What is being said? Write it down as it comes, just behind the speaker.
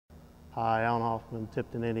Hi, Alan Hoffman,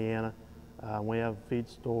 Tipton, Indiana. We have a feed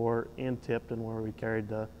store in Tipton where we carried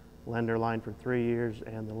the Lender line for 3 years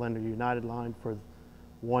and the Lender United line for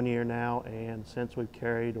 1 year now. And since we've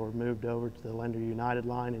carried or moved over to the Lender United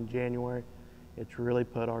line in January, it's really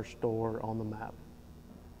put our store on the map.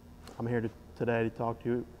 I'm here today to talk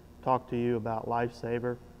to you about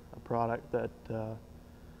Lifesaver, a product that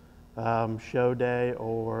show day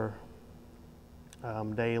or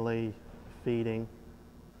daily feeding.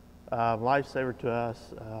 Lifesaver to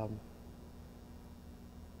us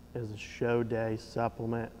is a show day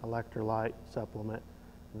supplement, electrolyte supplement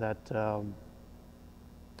that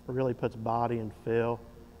really puts body and fill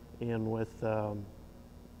in with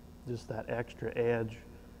just that extra edge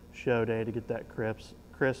show day to get that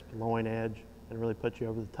crisp loin edge and really put you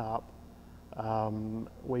over the top.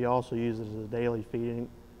 We also use it as a daily feeding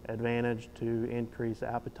advantage to increase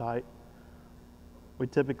appetite. We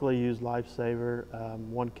typically use Lifesaver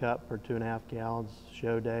 1 cup per 2.5 gallons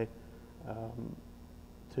show day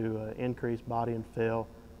to increase body and fill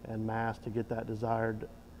and mass to get that desired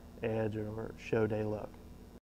edge or show day look.